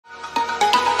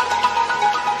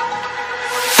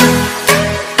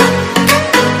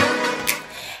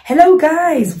Hello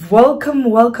guys,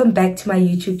 welcome back to my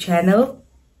YouTube channel.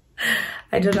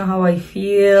 I don't know how I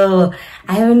feel.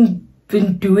 I haven't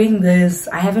been doing this.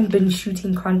 I haven't been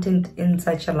shooting content in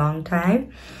such a long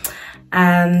time.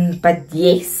 But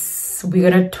yes, we're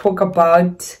gonna talk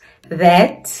about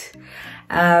that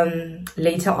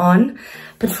later on.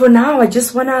 But for now, I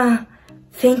just wanna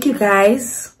thank you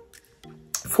guys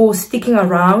for sticking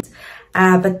around.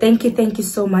 But thank you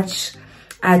so much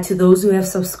to those who have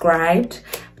subscribed.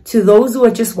 To those who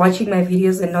are just watching my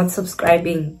videos and not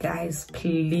subscribing, guys,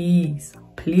 please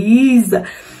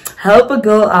help a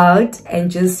girl out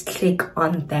and just click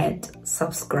on that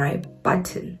subscribe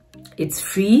button. It's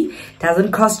free,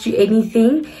 doesn't cost you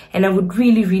anything, and I would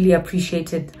really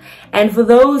appreciate it. And for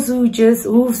those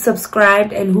who've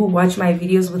subscribed and who watch my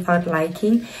videos without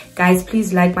liking, guys,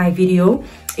 please like my video.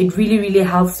 It really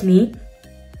helps me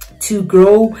to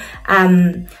grow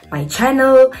my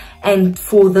channel and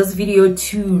for this video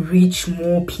to reach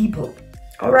more people.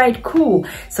 All right, cool.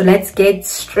 So let's get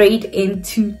straight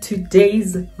into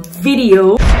today's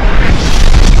video.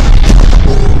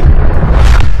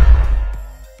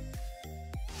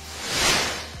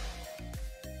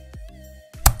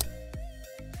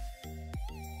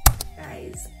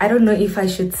 Guys, I don't know if I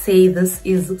should say this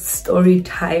is story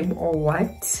time or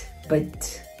what,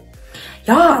 but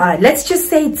yeah, let's just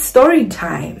say it's story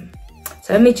time.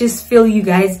 So let me just fill you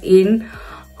guys in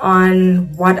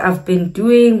on what I've been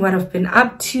doing, what I've been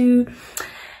up to.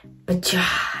 But yeah,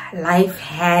 life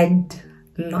had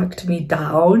knocked me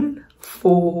down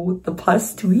for the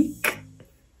past week.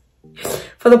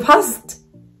 For the past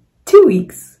 2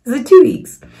 weeks. Is it 2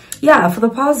 weeks? Yeah, for the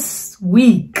past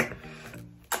week.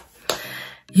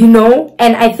 You know,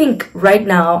 and I think right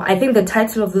now, I think the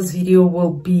title of this video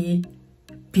will be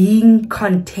being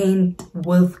content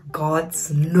with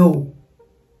God's no.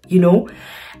 You know,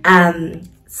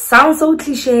 sounds so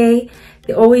cliche.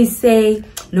 They always say,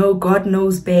 no, God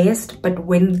knows best. But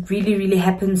when it really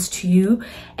happens to you,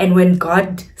 and when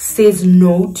God says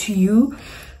no to you,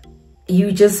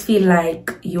 you just feel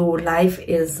like your life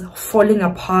is falling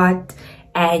apart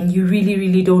and you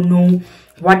really don't know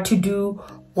what to do,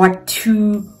 where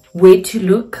to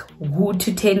look, who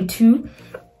to tend to.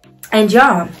 And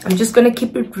yeah, I'm just gonna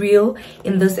keep it real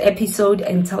in this episode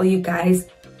and tell you guys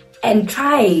and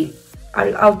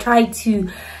I'll try to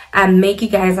make you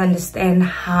guys understand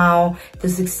how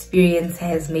this experience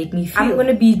has made me feel. I'm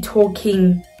gonna be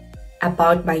talking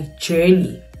about my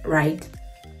journey, right?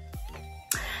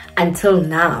 Until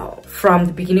now, from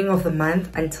the beginning of the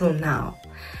month until now.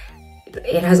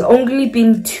 It has only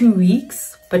been 2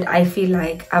 weeks, but I feel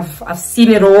like I've seen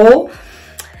it all.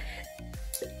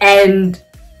 And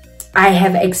I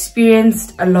have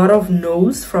experienced a lot of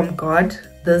no's from God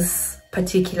this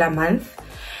particular month,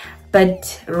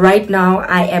 but right now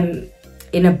I am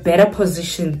in a better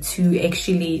position to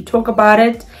actually talk about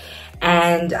it,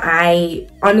 and I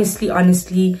honestly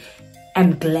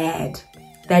am glad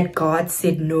that God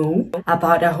said no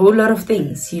about a whole lot of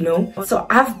things, you know. So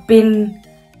I've been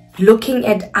looking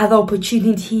at other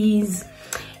opportunities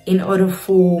in order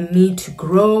for me to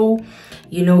grow,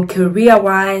 you know,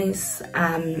 career-wise,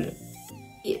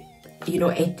 you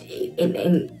know,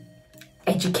 in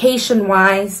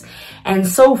education-wise and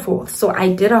so forth. So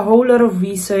I did a whole lot of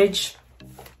research,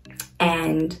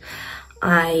 and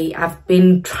I've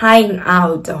been trying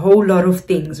out a whole lot of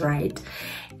things, right?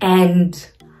 And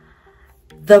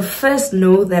the first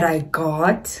no that I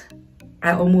got,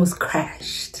 I almost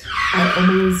crashed. I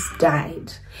almost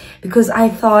died because I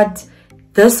thought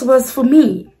this was for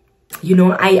me. You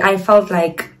know, I felt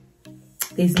like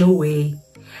there's no way.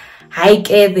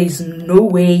 There's no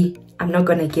way I'm not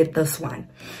gonna get this one.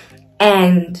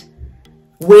 And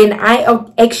when I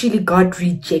actually got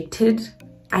rejected,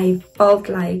 I felt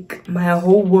like my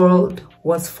whole world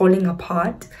was falling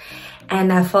apart,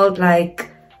 and I felt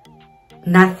like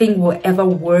nothing will ever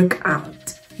work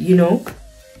out, you know.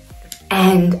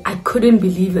 And I couldn't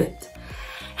believe it,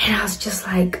 and I was just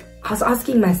like, I was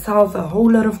asking myself a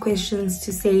whole lot of questions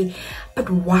to say, but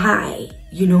why?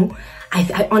 You know,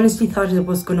 I honestly thought it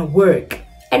was gonna work.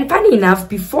 And funny enough,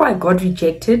 before I got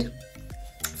rejected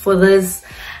for this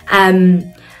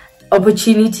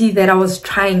opportunity that I was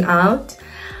trying out,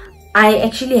 I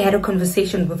actually had a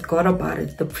conversation with God about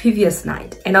it the previous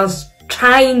night, and I was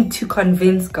trying to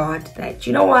convince God that,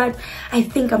 you know what, I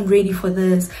think I'm ready for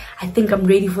this. I think I'm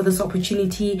ready for this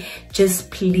opportunity.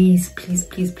 Just please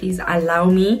allow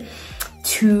me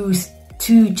to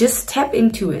just step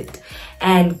into it.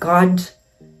 And God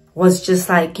was just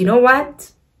like, you know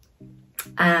what,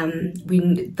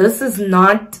 this is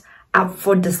not up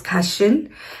for discussion.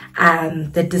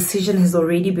 The decision has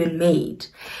already been made.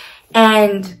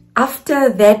 And after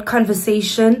that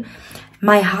conversation,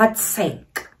 my heart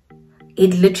sank.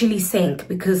 It literally sank,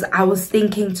 because I was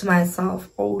thinking to myself,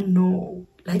 oh no,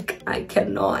 like I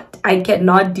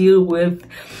cannot deal with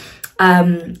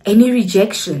any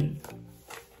rejection,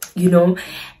 you know.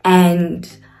 And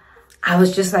I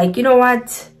was just like, you know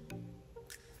what,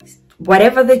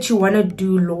 whatever that you want to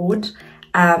do, Lord,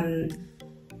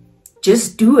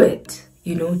 just do it,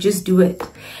 you know, just do it.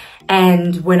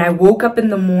 And when I woke up in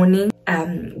the morning,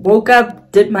 woke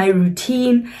up, did my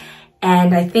routine,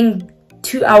 and I think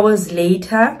 2 hours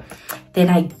later, then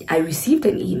I received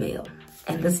an email.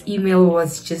 And this email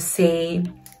was just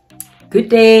saying, good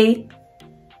day.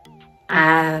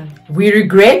 We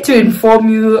regret to inform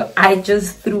you, I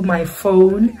just threw my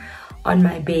phone on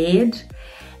my bed.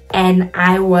 And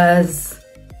I was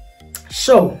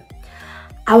sure.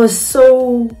 I was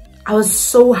so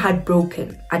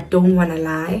heartbroken. I don't want to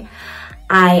lie.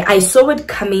 I saw it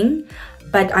coming,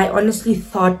 but I honestly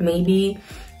thought maybe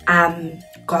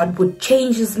God would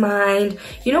change his mind.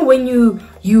 You know, when you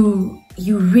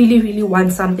really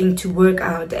want something to work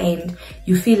out, and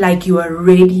you feel like you are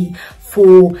ready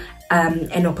for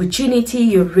an opportunity,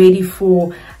 you're ready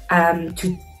for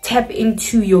to tap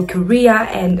into your career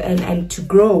and to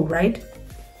grow, right?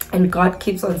 And God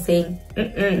keeps on saying,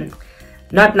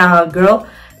 not now, girl,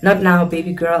 not now,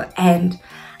 baby girl. And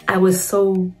I was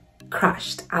so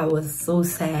crushed. I was so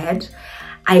sad.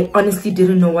 I honestly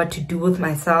didn't know what to do with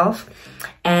myself.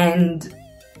 And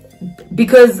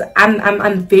because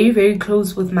I'm very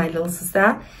close with my little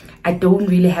sister, I don't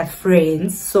really have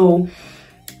friends. So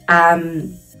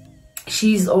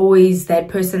she's always that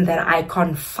person that I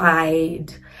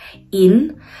confide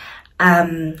in.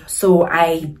 So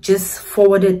I just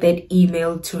forwarded that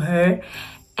email to her,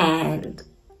 and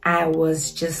I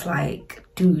was just like,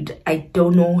 dude, I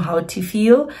don't know how to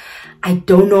feel. I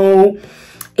don't know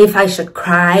if I should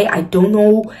cry. I don't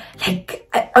know, like,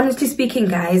 honestly speaking,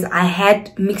 guys, I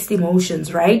had mixed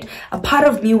emotions, right? A part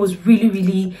of me was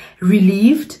really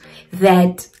relieved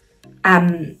that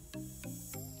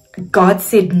God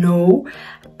said no,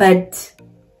 but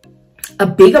a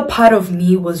bigger part of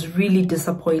me was really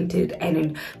disappointed, and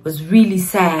it was really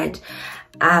sad.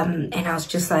 And I was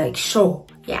just like, sure,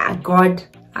 yeah, God,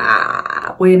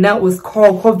 when that was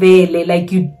called,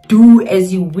 like, you do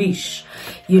as you wish,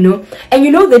 you know. And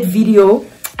you know that video,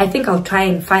 I think I'll try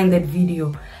and find that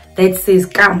video that says,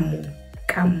 kamu,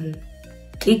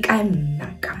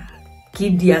 kikana, kamu,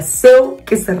 kidia seo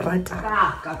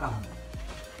kisarata.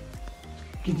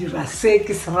 Kidia se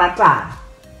kisarata,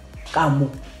 kamu.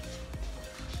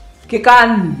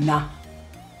 Kikana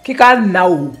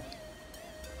u.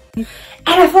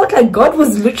 And I felt like God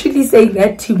was literally saying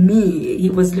that to me. He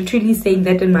was literally saying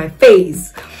that in my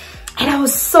face. And I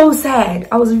was so sad.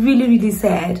 I was really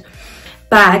sad.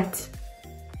 But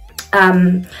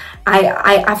I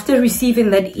after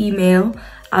receiving that email,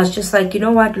 I was just like, you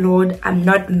know what, Lord, I'm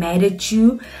not mad at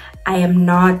you. I'm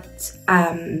not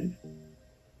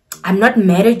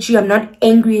mad at you. I'm not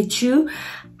angry at you.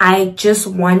 I just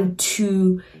want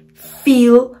to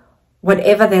feel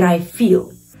whatever that I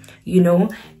feel, you know.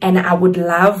 And I would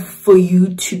love for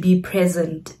you to be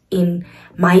present in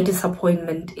my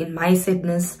disappointment, in my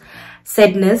sadness,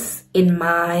 in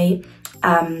my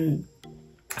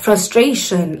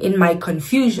frustration, in my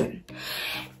confusion.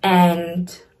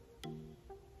 And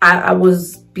I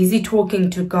was busy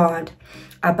talking to God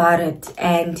about it,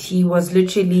 and he was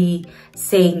literally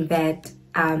saying that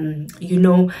you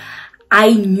know,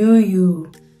 I knew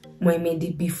you,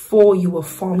 Moemedi, before you were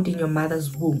formed in your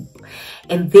mother's womb,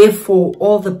 and therefore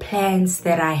all the plans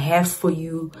that I have for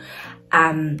you,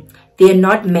 they're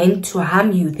not meant to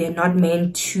harm you, they're not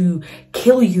meant to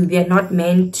kill you, they're not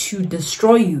meant to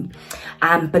destroy you,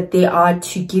 but they are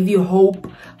to give you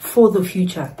hope for the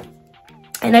future.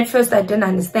 And at first I didn't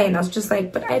understand. I was just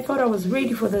like, but I thought I was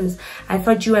ready for this. I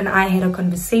thought you and I had a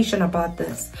conversation about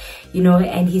this, you know.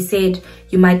 And he said,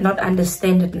 you might not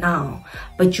understand it now,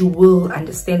 but you will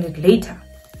understand it later.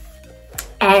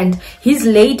 And his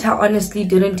later honestly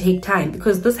didn't take time,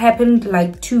 because this happened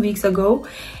like 2 weeks ago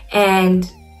and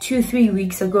 2-3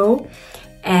 weeks ago.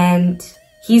 And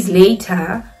his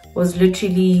later was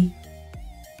literally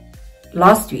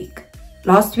last week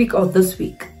or this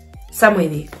week, somewhere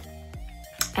there.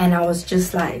 And I was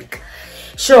just like,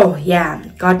 sure, yeah,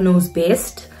 God knows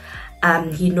best.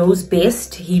 He knows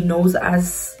best. He knows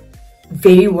us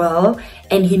very well.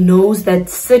 And he knows that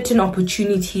certain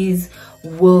opportunities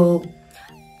will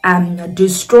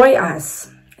destroy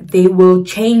us. They will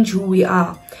change who we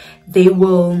are. They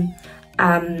will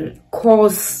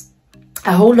cause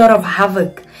a whole lot of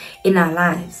havoc in our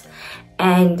lives.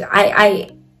 And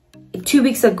 2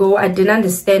 weeks ago, I didn't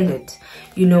understand it.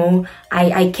 You know,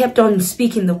 I kept on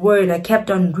speaking the word. I kept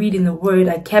on reading the word.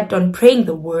 I kept on praying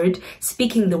the word,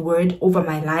 speaking the word over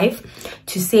my life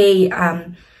to say,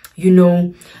 you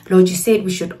know, Lord, you said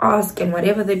we should ask, and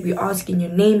whatever that we ask in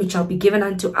your name, it shall be given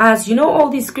unto us. You know, all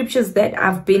these scriptures that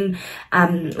I've been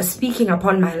speaking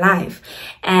upon my life.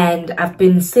 And I've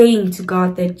been saying to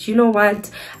God that, you know what,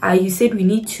 you said we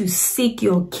need to seek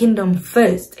your kingdom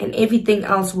first, and everything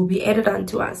else will be added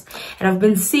unto us. And I've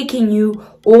been seeking you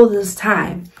all this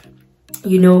time,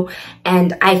 you know,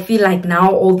 and I feel like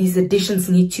now all these additions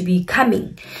need to be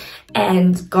coming.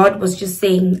 And God was just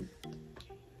saying,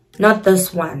 not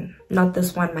this one,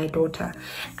 my daughter.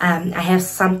 I have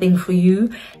something for you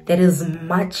that is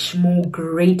much more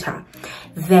greater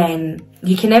than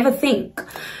you can ever think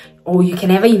or you can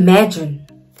ever imagine.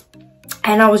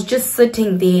 And I was just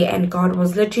sitting there, and God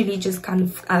was literally just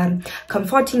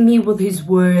comforting me with his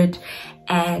word.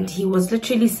 And he was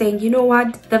literally saying, you know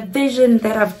what, the vision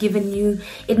that I've given you,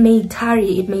 it may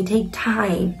tarry, it may take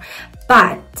time,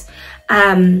 but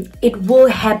it will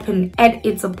happen at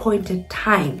its appointed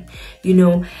time, you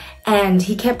know. And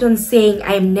he kept on saying,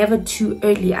 I am never too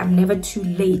early, I'm never too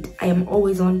late, I am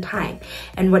always on time.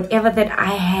 And whatever that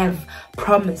I have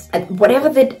promised, whatever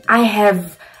that I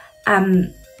have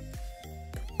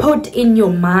put in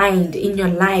your mind, in your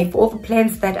life, all the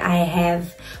plans that I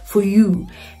have for you,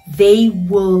 they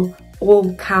will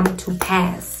all come to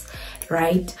pass,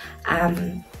 right?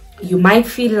 You might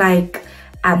feel like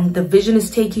the vision is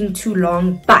taking too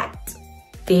long, but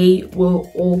they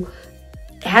will all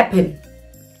happen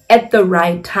at the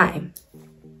right time,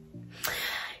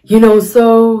 you know.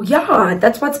 So yeah,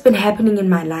 that's what's been happening in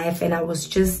my life. And I was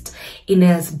just in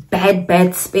a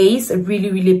bad space, a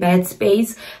really bad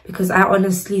space, because I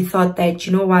honestly thought that,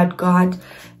 you know what, God,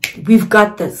 we've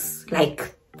got this,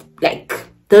 like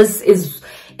this is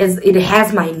it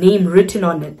has my name written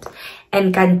on it.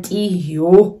 And kanti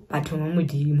yo batho ba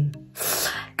modimo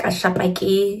ka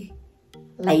shapake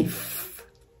life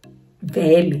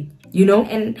vele, you know.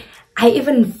 And I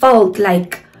even felt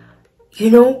like,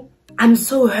 you know, I'm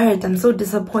so hurt, I'm so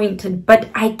disappointed, but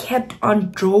I kept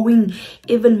on drawing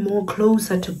even more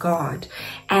closer to God.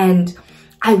 And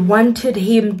I wanted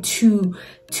him to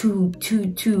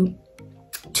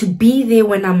be there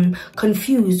when I'm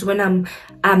confused, when I'm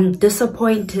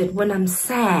disappointed, when I'm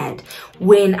sad,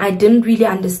 when I didn't really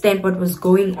understand what was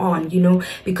going on, you know.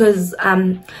 Because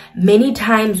many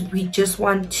times we just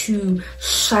want to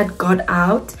shut God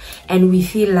out, and we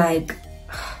feel like,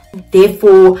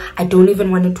 therefore I don't even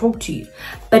want to talk to you.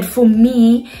 But for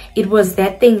me, it was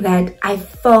that thing that I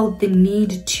felt the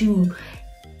need to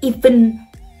even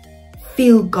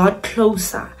feel God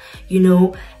closer, you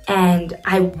know. And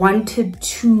I wanted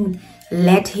to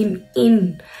let him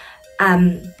in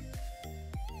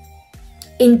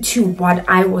into what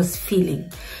I was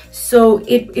feeling. So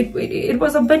it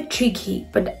was a bit tricky,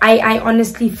 but I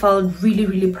honestly felt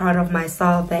really proud of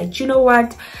myself that, you know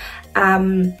what,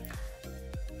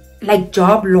 like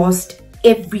Job lost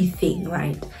everything,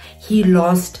 right? He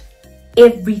lost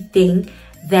everything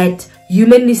that,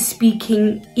 humanly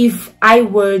speaking, if I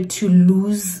were to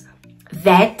lose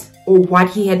that or what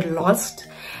he had lost,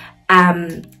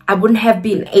 I wouldn't have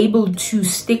been able to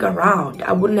stick around.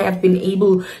 I wouldn't have been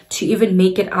able to even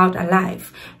make it out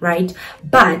alive, right?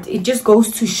 But it just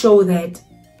goes to show that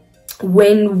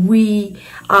when we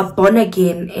are born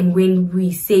again, and when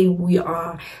we say we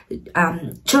are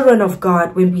children of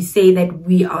God, when we say that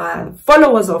we are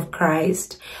followers of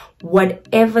Christ,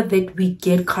 whatever that we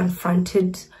get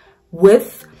confronted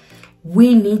with,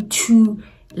 we need to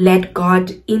let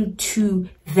God into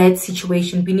that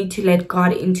situation. We need to let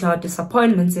God into our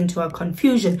disappointments, into our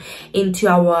confusion, into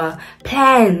our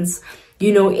plans,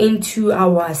 you know, into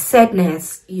our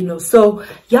sadness, you know. So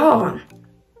yeah,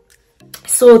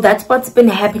 so that's what's been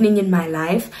happening in my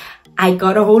life. I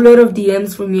got a whole lot of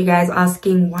DMs from you guys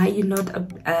asking, why you're not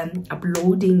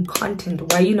uploading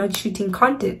content, why you're not shooting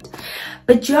content.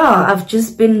 But yeah, I've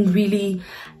just been really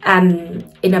in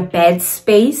a bad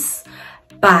space.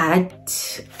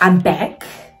 But I'm back,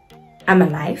 I'm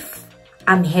alive,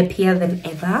 I'm happier than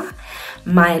ever.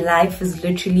 My life is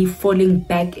literally falling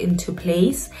back into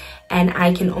place, and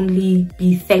I can only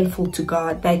be thankful to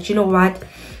God that, you know what,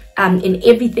 in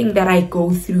everything that I go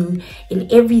through, in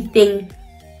everything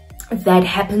that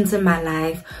happens in my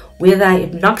life, whether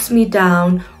it knocks me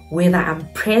down, whether I'm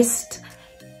pressed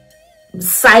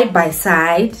side by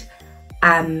side,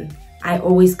 I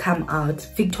always come out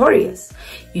victorious,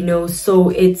 you know. So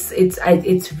it's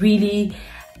really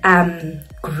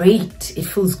great. It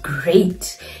feels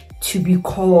great to be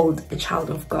called a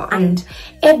child of God, and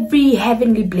every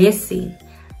heavenly blessing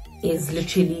is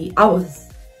literally ours.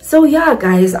 So yeah,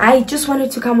 guys, I just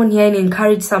wanted to come on here and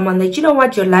encourage someone that, you know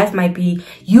what, your life might be,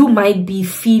 you might be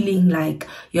feeling like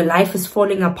your life is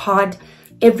falling apart.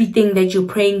 Everything that you're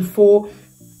praying for,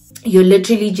 you're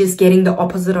literally just getting the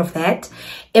opposite of that.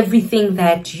 Everything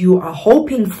that you are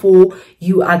hoping for,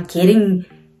 you are getting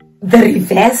the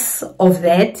reverse of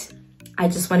that. I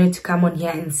just wanted to come on here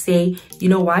and say, you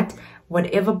know what,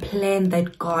 whatever plan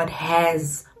that God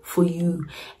has for you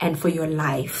and for your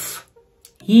life,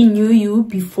 He knew you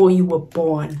before you were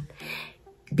born.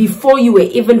 Before you were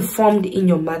even formed in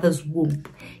your mother's womb.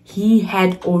 He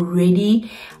had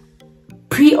already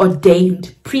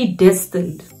preordained,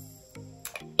 predestined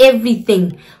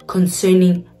everything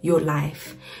concerning your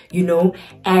life, you know,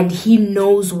 and He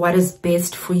knows what is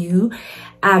best for you.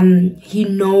 He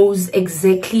knows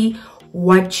exactly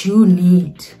what you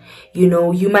need. You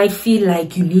know, you might feel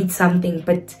like you need something,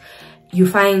 but you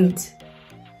find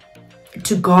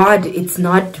to God, it's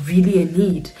not really a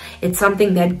need. It's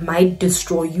something that might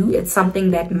destroy you. It's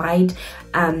something that might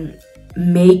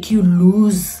make you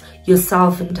lose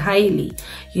yourself entirely,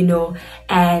 you know.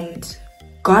 And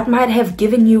God might have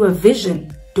given you a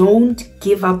vision. Don't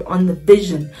give up on the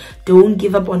vision. Don't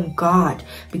give up on God,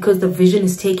 because the vision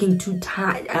is taking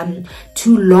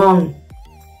too long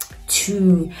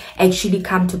to actually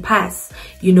come to pass,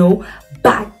 you know.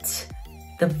 But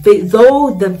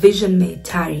though the vision may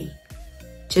tarry,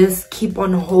 just keep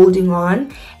on holding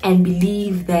on and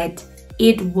believe that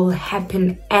it will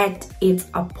happen at its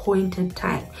appointed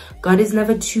time. God is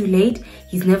never too late.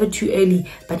 He's never too early,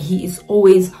 but He is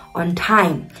always on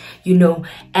time, you know.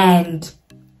 And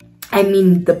I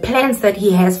mean, the plans that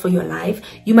He has for your life,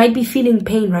 you might be feeling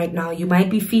pain right now. You might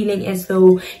be feeling as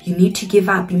though you need to give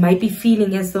up. You might be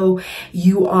feeling as though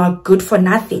you are good for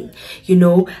nothing. You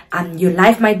know, your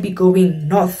life might be going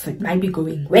north. It might be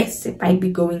going west. It might be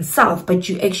going south. But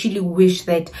you actually wish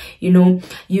that, you know,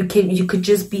 you could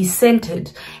just be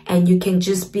centered, and you could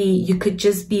just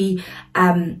be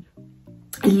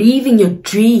living your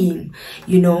dream,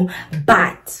 you know.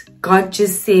 But God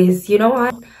just says, you know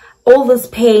what? All this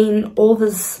pain, all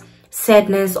this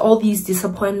sadness, all these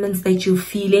disappointments that you're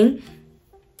feeling,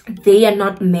 they are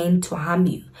not meant to harm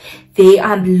you. They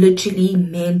are literally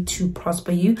meant to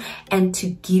prosper you and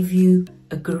to give you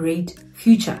a great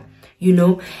future, you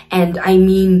know. And I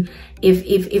mean,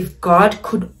 if God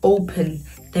could open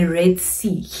the Red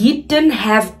Sea, He didn't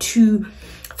have to,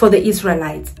 for the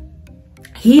Israelites,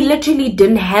 He literally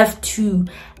didn't have to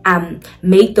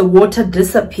make the water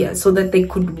disappear so that they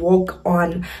could walk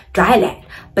on dry land,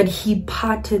 but He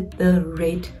parted the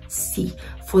Red Sea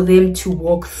for them to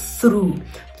walk through,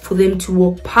 for them to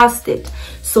walk past it.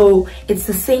 So it's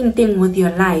the same thing with your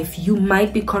life. You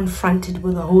might be confronted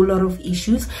with a whole lot of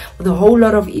issues, with a whole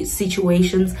lot of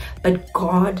situations, but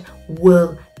God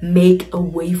will make a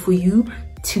way for you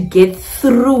to get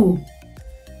through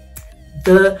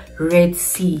the Red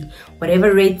Sea.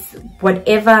 Whatever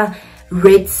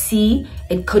Red Sea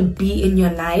it could be in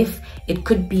your life. It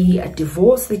could be a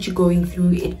divorce that you're going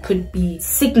through. It could be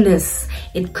sickness.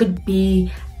 It could be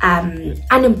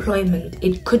unemployment.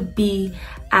 It could be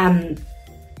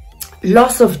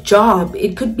loss of job.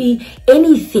 It could be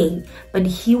anything, but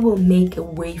He will make a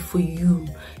way for you,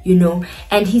 you know.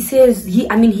 And He says, He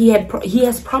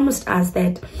has promised us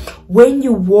that when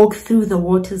you walk through the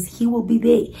waters, He will be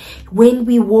there. When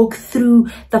we walk through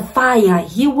the fire,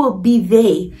 He will be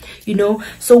there, you know.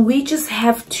 So we just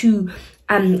have to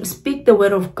speak the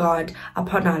word of God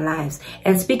upon our lives.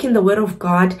 And speaking the word of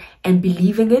God and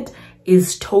believing it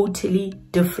is totally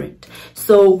different.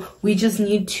 So we just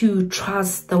need to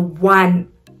trust the one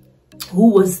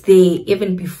who was there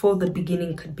even before the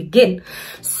beginning could begin.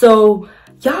 So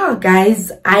yeah,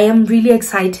 guys, I am really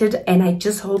excited, and I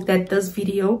just hope that this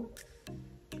video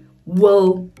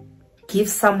will give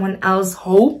someone else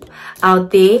hope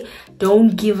out there.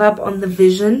 Don't give up on the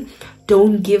vision.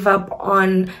 Don't give up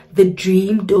on the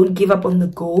dream. Don't give up on the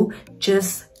goal.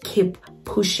 Just keep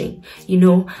pushing, you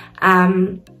know.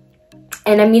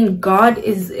 And I mean, God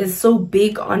is so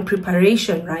big on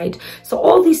preparation, right? So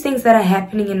all these things that are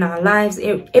happening in our lives,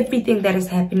 everything that is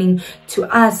happening to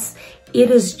us,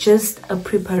 it is just a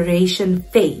preparation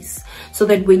phase, so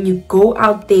that when you go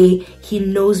out there, He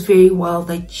knows very well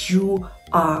that you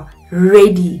are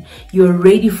ready. You're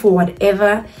ready for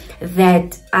whatever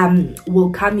that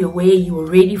will come your way. You're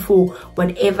ready for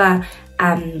whatever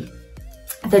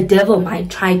the devil might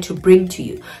try to bring to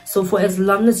you. So for as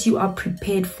long as you are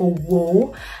prepared for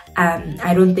war,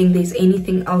 I don't think there's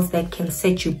anything else that can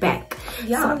set you back.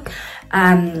 Yeah.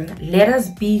 So, let us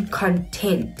be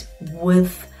content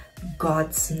with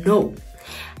God's no.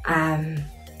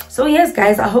 So yes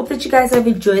guys, I hope that you guys have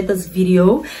enjoyed this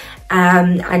video.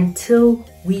 Until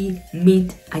we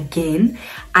meet again,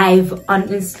 I've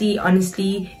honestly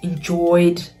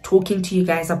enjoyed talking to you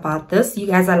guys about this. You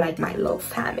guys are like my little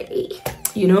family,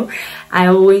 you know. I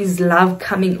always love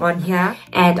coming on here,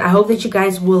 and I hope that you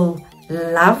guys will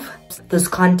love this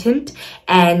content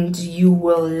and you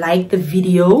will like the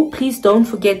video. Please don't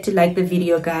forget to like the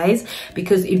video guys,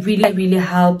 because it really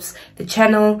helps the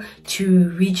channel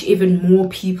to reach even more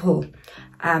people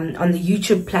on the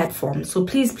YouTube platform. So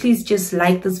please just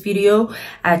like this video,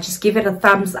 just give it a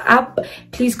thumbs up,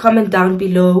 please comment down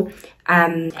below,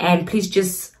 and please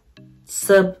just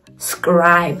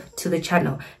subscribe to the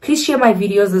channel. Please share my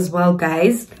videos as well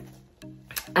guys,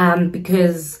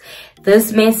 because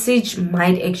this message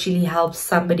might actually help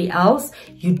somebody else.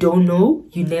 You don't know,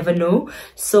 you never know.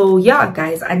 So yeah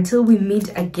guys, until we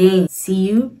meet again, see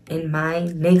you in my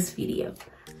next video.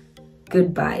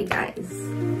 Goodbye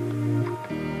guys.